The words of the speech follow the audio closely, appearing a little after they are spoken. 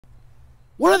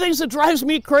One of the things that drives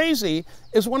me crazy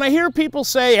is when I hear people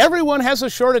say everyone has a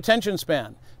short attention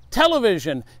span.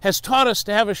 Television has taught us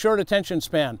to have a short attention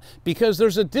span because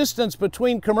there's a distance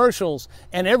between commercials,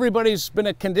 and everybody's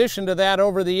been conditioned to that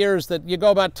over the years, that you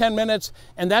go about 10 minutes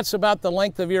and that's about the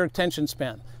length of your attention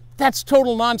span. That's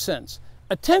total nonsense.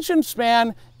 Attention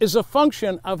span is a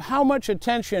function of how much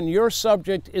attention your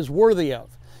subject is worthy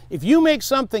of. If you make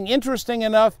something interesting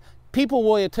enough, people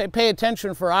will pay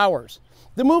attention for hours.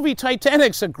 The movie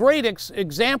Titanic's a great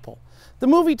example. The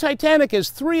movie Titanic is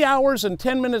 3 hours and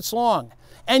 10 minutes long.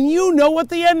 And you know what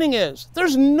the ending is.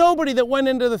 There's nobody that went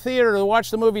into the theater to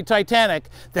watch the movie Titanic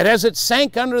that as it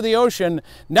sank under the ocean,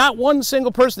 not one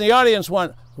single person in the audience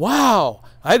went, "Wow,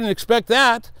 I didn't expect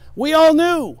that." We all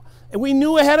knew. And we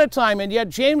knew ahead of time, and yet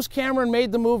James Cameron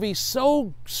made the movie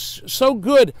so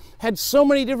good, had so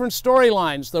many different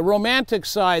storylines, the romantic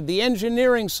side, the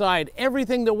engineering side,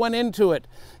 everything that went into it,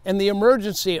 and the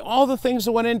emergency, all the things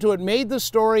that went into it made the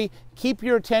story keep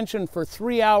your attention for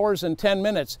 3 hours and 10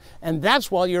 minutes. And that's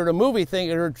while you're at a movie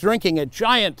theater drinking a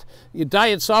giant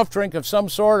diet soft drink of some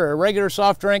sort or a regular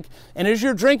soft drink. And as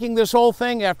you're drinking this whole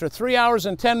thing after 3 hours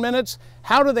and 10 minutes,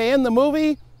 how do they end the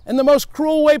movie? In the most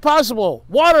cruel way possible.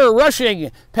 Water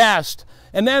rushing past.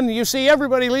 And then you see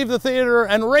everybody leave the theater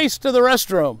and race to the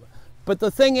restroom. But the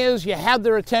thing is, you had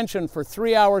their attention for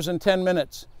 3 hours and 10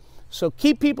 minutes. So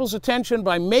keep people's attention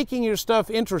by making your stuff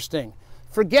interesting.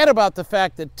 Forget about the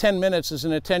fact that 10 minutes is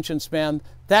an attention span.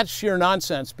 That's sheer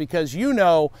nonsense, because you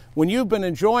know when you've been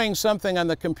enjoying something on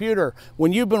the computer,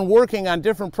 when you've been working on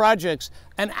different projects,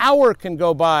 an hour can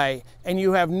go by and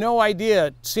you have no idea.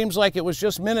 It seems like it was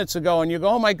just minutes ago and you go,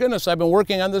 "Oh my goodness, I've been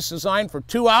working on this design for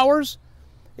 2 hours."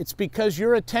 It's because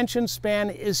your attention span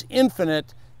is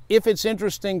infinite if it's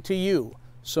interesting to you.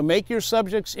 So make your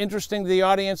subjects interesting to the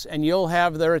audience and you'll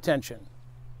have their attention.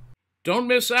 Don't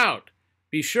miss out.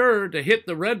 Be sure to hit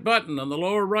the red button on the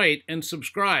lower right and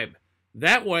subscribe.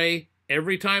 That way,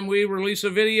 every time we release a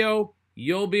video,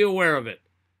 you'll be aware of it.